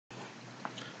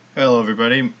Hello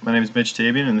everybody, my name is Mitch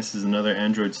Tabian and this is another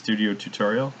Android Studio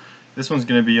tutorial. This one's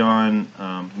going to be on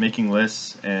making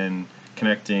lists and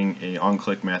connecting a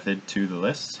OnClick method to the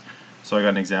lists. So I got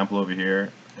an example over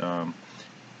here. I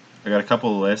got a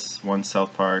couple of lists, one's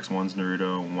South Park's, one's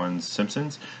Naruto, one's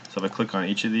Simpsons. So if I click on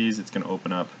each of these, it's going to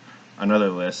open up another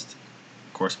list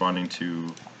corresponding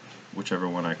to whichever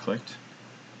one I clicked.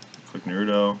 Click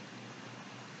Naruto,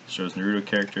 it shows Naruto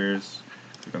characters.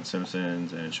 Click on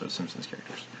Simpsons and it shows Simpsons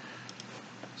characters.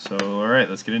 So alright,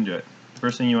 let's get into it.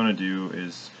 First thing you want to do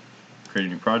is create a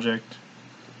new project.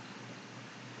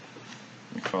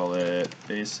 We call it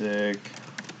Basic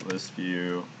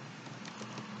ListView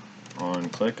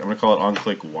OnClick. I'm going to call it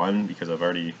OnClick 1 because I've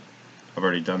already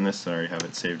done this and I already have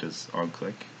it saved as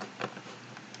OnClick. I'm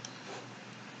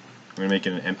going to make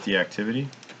it an empty activity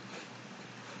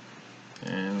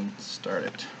and start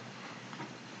it.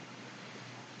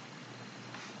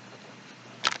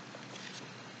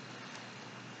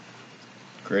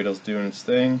 Gradle's doing its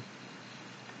thing.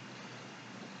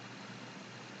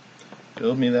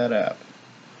 Build me that app.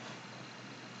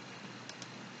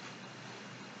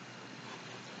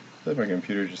 I feel like my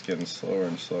computer's just getting slower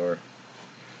and slower.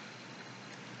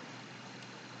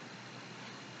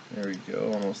 There we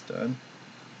go, almost done.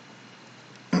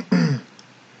 Move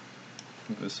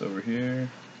this over here.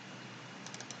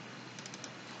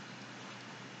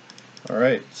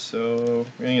 Alright, so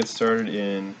we're going to get started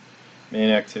in main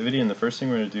activity, and the first thing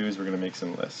we're going to do is we're going to make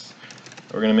some lists.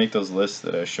 We're going to make those lists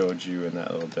that I showed you in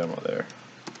that little demo there.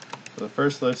 So the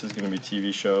first list is going to be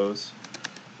TV shows,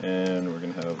 and we're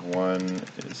going to have one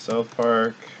is South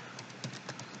Park,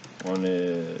 one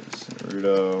is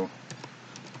Naruto,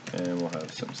 and we'll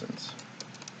have Simpsons.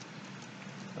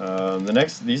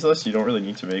 These lists you don't really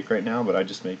need to make right now, but I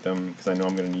just make them because I know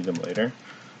I'm going to need them later.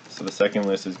 So the second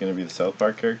list is going to be the South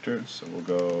Park characters, so we'll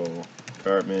go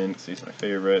Cartman, because he's my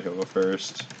favorite, he'll go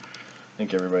first. I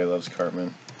think everybody loves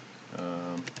Cartman.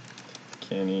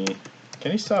 Can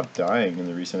he stop dying in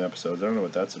the recent episodes? I don't know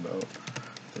what that's about.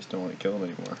 I just don't want to kill him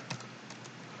anymore.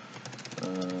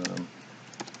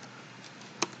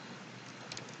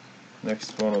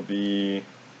 Next one will be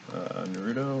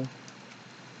Naruto.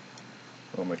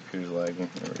 Oh, my computer's lagging.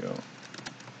 There we go.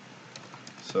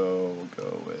 So we'll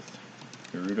go with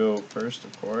Naruto first,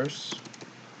 of course.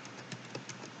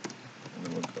 And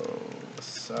then we'll go with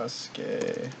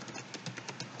Sasuke.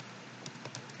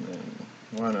 And then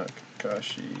why not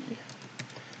Kakashi?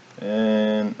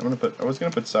 And I was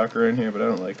gonna put Sakura in here, but I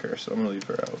don't like her, so I'm gonna leave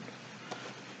her out.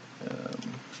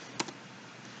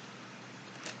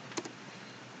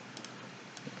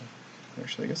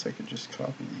 Actually, I guess I could just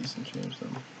copy these and change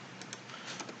them.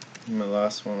 And my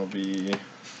last one will be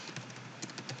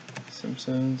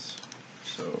Simpsons.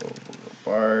 So we'll go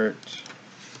Bart,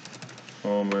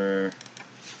 Homer,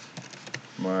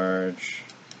 Marge,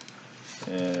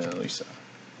 and Lisa.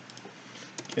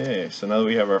 Okay, so now that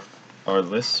we have our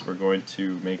lists, we're going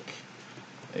to make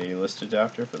a list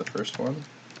adapter for the first one.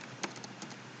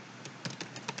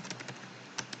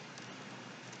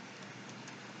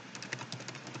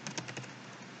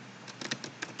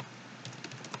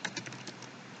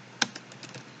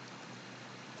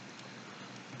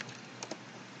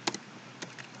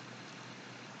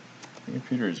 My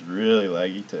computer is really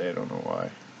laggy today, I don't know why.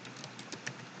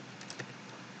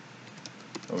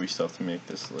 Oh, we still have to make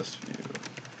this list view.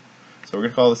 So we're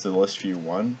going to call this the list view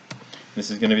 1.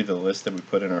 This is going to be the list that we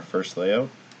put in our first layout.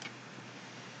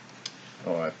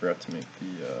 Oh, I forgot to make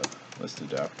the list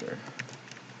adapter.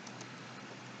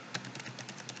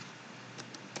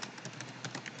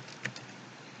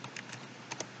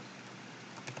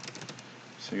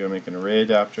 So you're going to make an array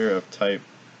adapter of type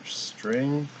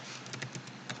string.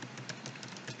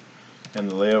 And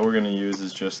the layout we're going to use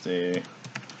is just a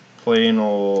plain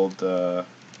old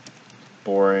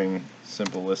boring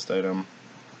simple list item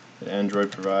that Android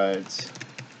provides.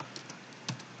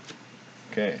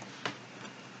 Okay,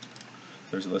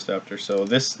 there's a list after. So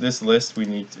this list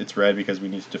it's red because we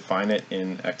need to define it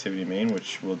in activity main,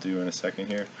 which we'll do in a second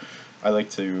here. I like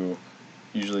to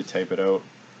usually type it out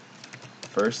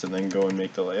first and then go and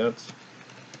make the layouts.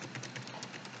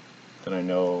 Then I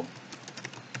know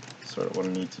sort of what I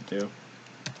need to do.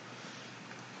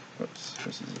 Oops,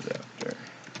 this is adapter.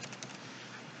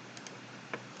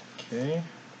 Okay.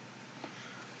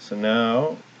 So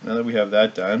now that we have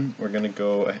that done, we're going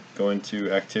to go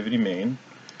into activity main,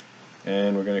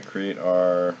 and we're going to create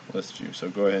our list view. So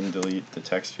go ahead and delete the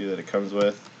text view that it comes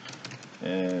with,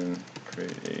 and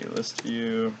create a list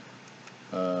view.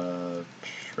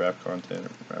 Wrap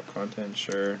content,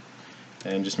 sure.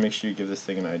 And just make sure you give this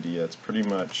thing an ID. That's pretty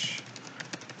much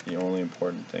the only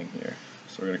important thing here.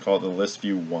 So we're going to call it the list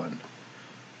view 1.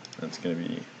 That's going to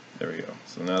be, there we go.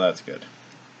 So now that's good.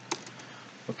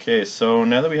 Okay, so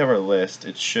now that we have our list,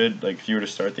 it should, like if you were to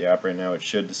start the app right now, it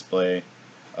should display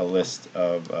a list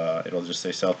of, it'll just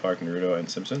say South Park, Naruto, and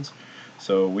Simpsons.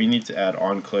 So we need to add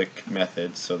OnClick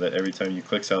methods so that every time you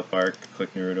click South Park,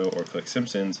 click Naruto, or click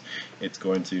Simpsons, it's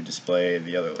going to display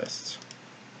the other lists.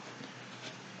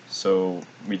 So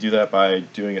we do that by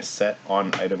doing a set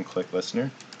on item click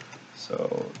listener.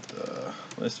 So the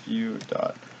list view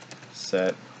dot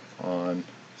set on,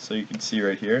 so you can see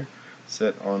right here,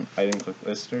 set on item click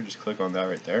listener. Just click on that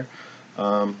right there.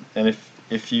 And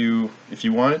if you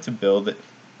want it to build it,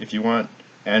 if you want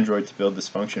Android to build this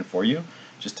function for you,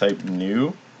 just type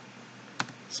new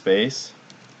space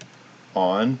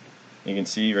on. You can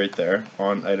see right there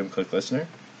on item click listener.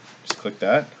 Just click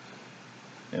that,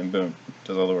 and boom,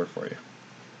 does all the work for you.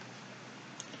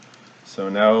 So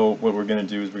now what we're going to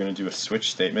do is we're going to do a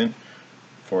switch statement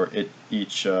for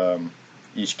each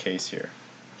case here.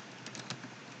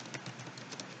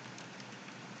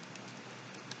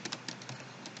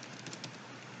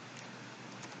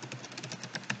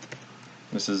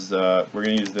 This is we're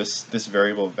going to use this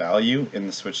variable value in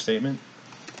the switch statement.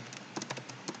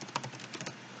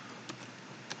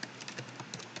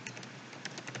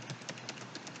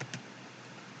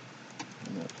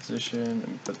 In that position,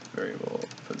 and put the variable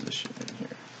position in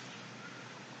here.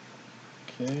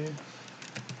 Okay.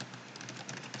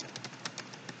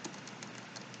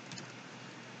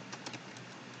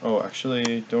 Oh,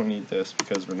 actually, don't need this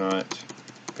because we're not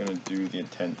going to do the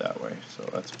intent that way, so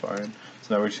that's fine.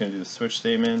 So now we're just going to do the switch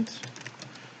statement.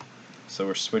 So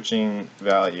we're switching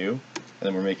value, and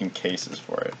then we're making cases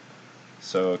for it.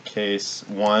 So case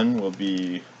 1 will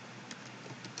be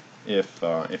if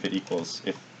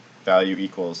value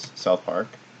equals South Park.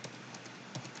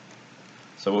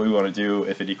 So what we want to do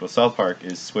if it equals South Park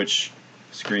is switch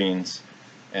screens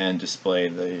and display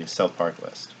the South Park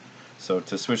list. So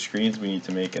to switch screens, we need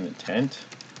to make an intent.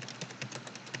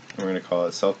 And we're going to call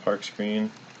it South Park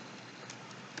screen,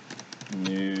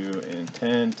 new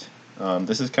intent.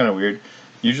 This is kind of weird.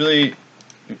 Usually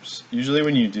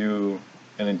when you do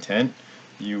an intent,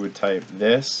 you would type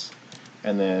this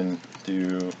and then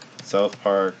do South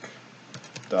Park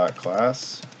dot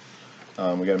class.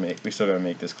 We still gotta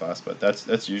make this class, but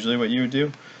that's usually what you would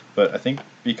do. But I think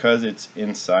because it's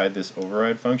inside this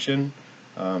override function,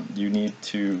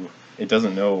 it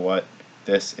doesn't know what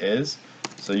this is,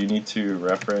 so you need to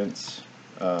reference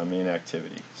main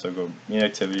activity. So go main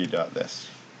activity dot this,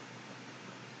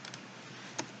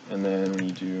 and then when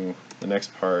you do the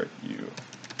next part, you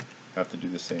have to do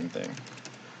the same thing.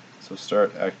 So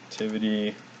start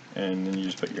activity, and then you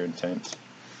just put your intent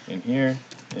in here,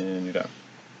 and you're done.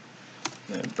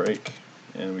 And then break,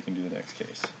 and we can do the next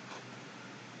case.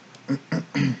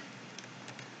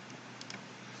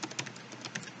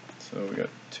 So we got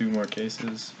 2 more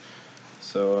cases.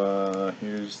 So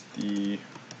here's the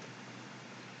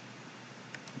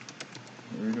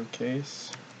Naruto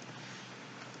case,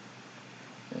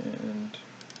 and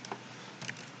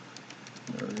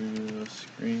Naruto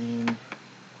screen.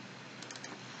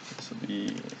 This will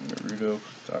be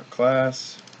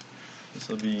Naruto.class. This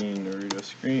will be Naruto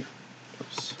screen.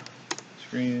 Oops,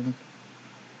 screen.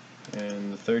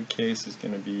 And the third case is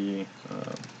going to be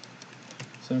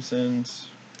Simpsons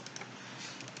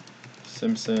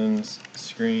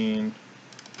screen,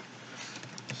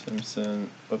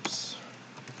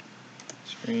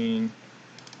 screen,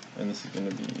 and this is going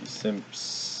to be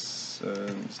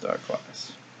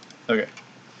Simpsons.class. Okay,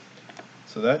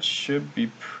 so that should be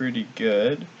pretty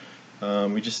good. Now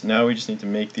we just need to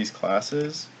make these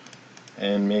classes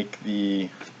and make the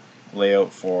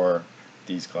layout for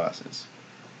these classes.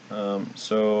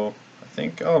 So I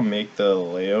think I'll make the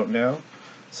layout now.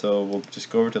 So we'll just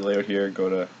go over to layout here, go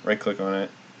to right click on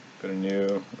it, go to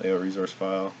new layout resource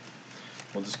file.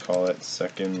 We'll just call it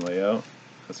second layout.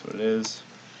 That's what it is.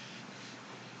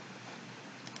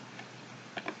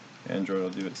 Android will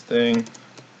do its thing.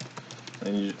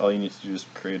 And all you need to do is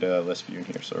create a list view in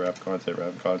here. So wrap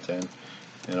content,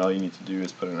 and all you need to do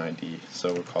is put an ID.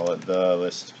 So we'll call it the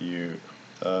list view.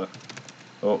 Oh,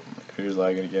 my computer's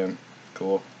lagging again.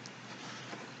 Cool.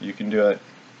 You can do it.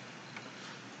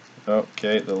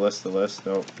 Okay, the list view.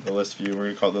 We're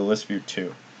going to call it the list view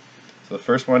 2. So the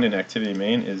first one in activity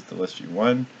main is the list view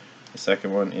 1. The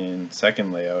second one in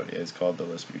second layout is called the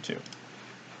list view 2.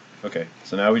 Okay,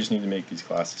 so now we just need to make these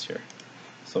classes here.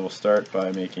 So we'll start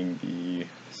by making the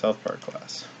South Park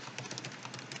class.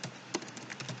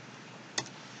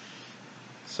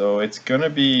 So it's going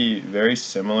to be very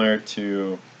similar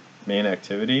to main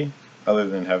activity, other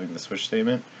than having the switch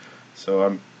statement. So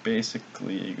I'm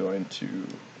basically going to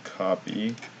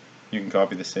copy you can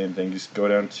copy the same thing. Just go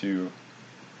down to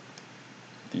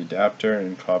the adapter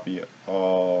and copy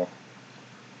all.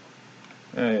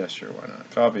 Yeah, sure, why not?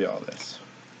 Copy all this.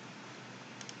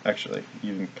 Actually,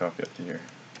 you can copy up to here.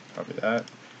 Copy that,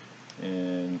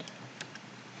 and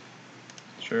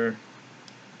sure,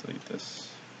 delete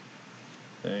this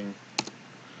thing.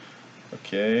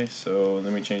 Okay, so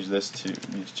then we need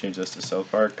to change this to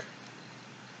South Park,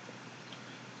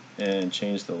 and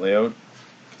change the layout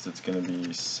because it's going to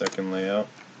be second layout.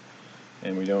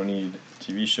 And we don't need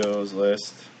TV shows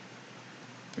list.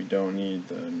 We don't need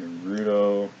the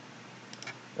Naruto.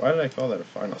 Why did I call that a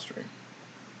final string?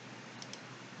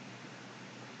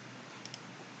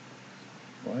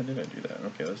 Why did I do that?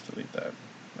 Okay, let's delete that.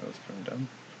 That was kind of dumb.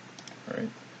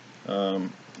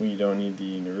 Alright. We don't need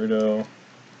the Naruto.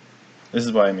 This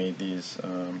is why I made these,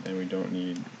 and we don't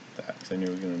need that because I knew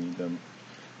we were going to need them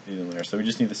there. So we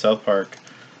just need the South Park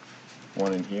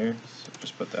one in here. So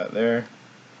just put that there,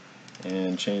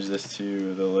 and change this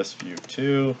to the list view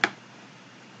 2,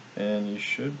 and you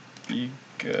should be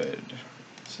good.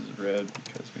 This is red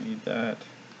because we need that,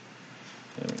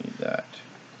 and we need that.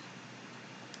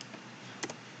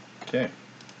 Okay,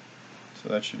 so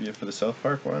that should be it for the South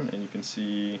Park one, and you can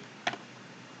see.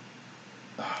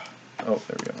 Oh,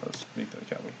 there we go. Let's make that a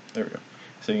capital. There we go.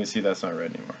 So you can see that's not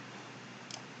red anymore.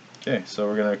 Okay, so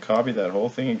we're going to copy that whole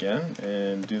thing again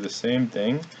and do the same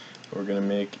thing, but we're going to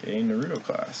make a Naruto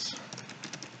class.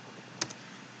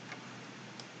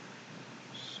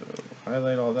 So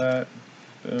highlight all that,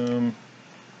 boom,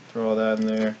 throw all that in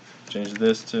there, change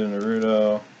this to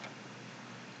Naruto,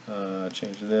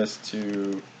 change this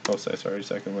to, oh sorry,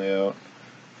 second layout.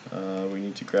 We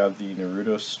need to grab the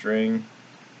Naruto string,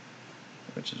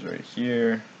 which is right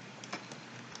here,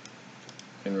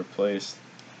 and replace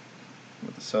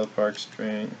with the South Park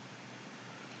string.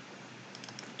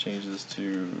 Change this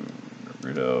to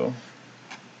Naruto.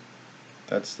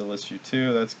 That's the list view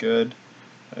 2, that's good,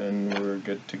 and we're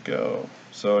good to go.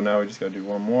 So now we just gotta do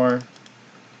one more.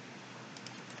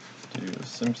 Do the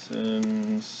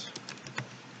Simpsons.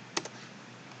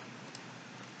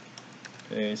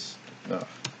 Paste. No,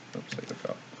 oops, I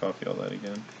gotta copy all that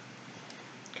again.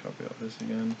 Copy all this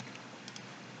again.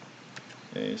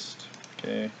 Paste.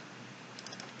 Okay.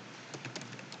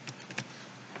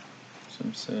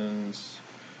 Simpsons.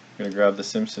 I'm gonna grab the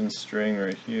Simpsons string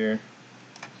right here.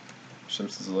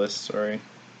 Simpsons list, sorry.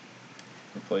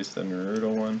 Replace the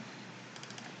Naruto one.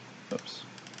 Oops.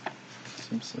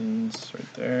 Simpsons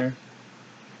right there.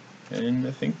 And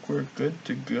I think we're good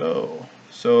to go.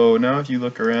 So now if you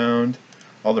look around,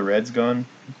 all the red's gone.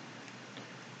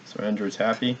 So Android's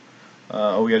happy.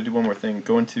 Oh, we gotta do one more thing.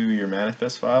 Go into your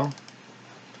manifest file,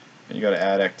 and you gotta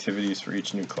add activities for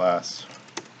each new class.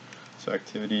 So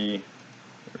activity,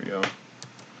 there we go.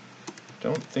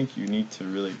 Don't think you need to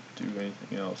really do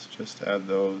anything else. Just add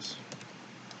those.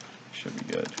 Should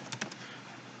be good.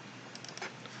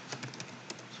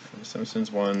 So the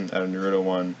Simpsons one, add a Naruto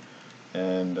one,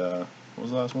 and what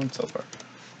was the last one? South Park.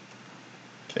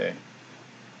 Okay.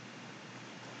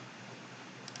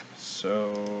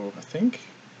 So I think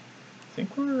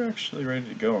we're actually ready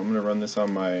to go. I'm gonna run this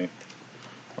on my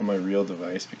real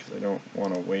device because I don't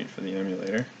want to wait for the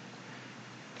emulator.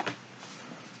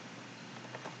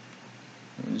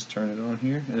 Let me just turn it on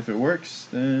here, and if it works,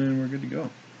 then we're good to go.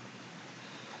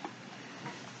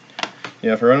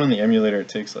 Yeah, if I run on the emulator, it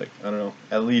takes like, I don't know,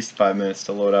 at least 5 minutes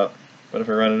to load up. But if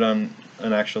I run it on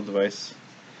an actual device,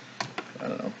 I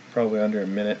don't know, probably under a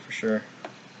minute for sure.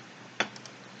 I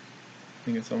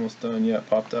think it's almost done. Yeah, it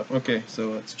popped up. Okay, so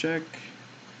let's check.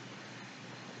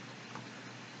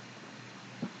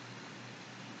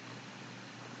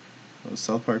 Oh, the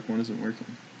South Park one isn't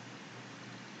working.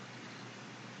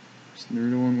 This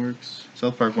Naruto one works.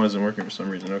 South Park one isn't working for some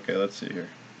reason. Okay, let's see here.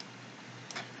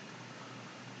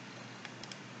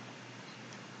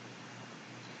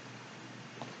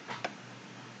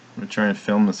 I'm trying to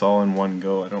film this all in one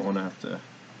go. I don't want to have to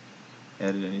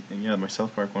edit anything. Yeah, my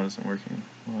South Park one isn't working.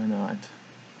 Why not?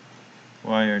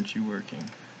 Why aren't you working?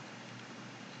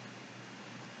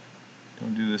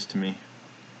 Don't do this to me.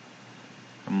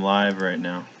 I'm live right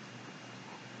now.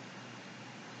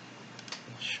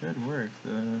 It should work.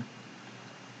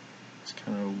 It's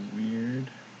kind of weird.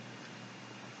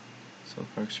 South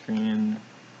Park screen,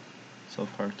 South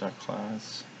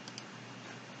Park.class.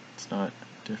 It's not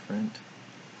different.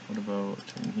 What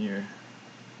about in here?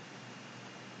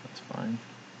 That's fine.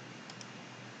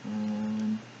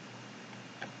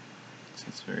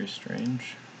 It's very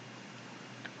strange.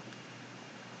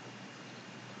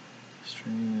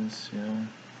 String is, yeah.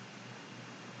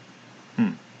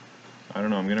 I don't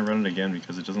know, I'm gonna run it again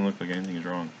because it doesn't look like anything is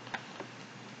wrong.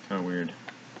 Kind of weird.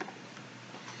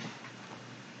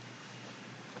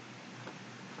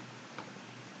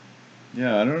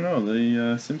 Yeah, I don't know.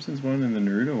 The Simpsons one and the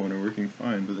Naruto one are working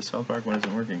fine, but the South Park one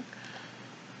isn't working.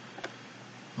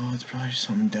 Oh, it's probably just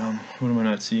something dumb. What am I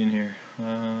not seeing here?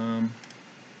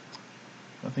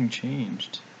 Nothing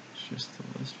changed. It's just the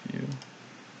list view.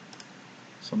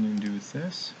 Something to do with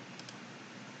this?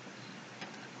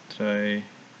 Did I...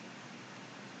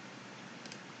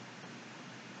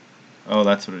 Oh,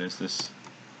 that's what it is.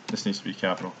 This needs to be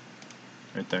capital.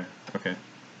 Right there. Okay.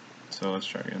 So let's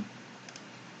try again.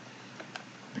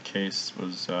 The case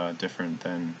was different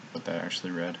than what that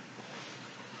actually read.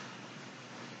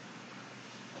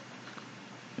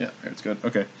 Yeah, there, it's good.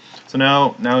 Okay. So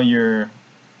now your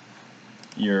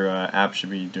app should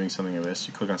be doing something like this.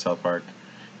 You click on South Park,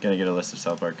 you're gonna get a list of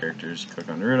South Park characters. You click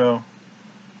on Naruto,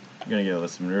 you're gonna get a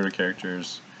list of Naruto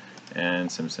characters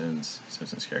and Simpsons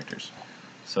characters.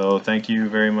 So thank you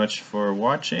very much for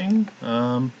watching.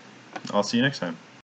 I'll see you next time.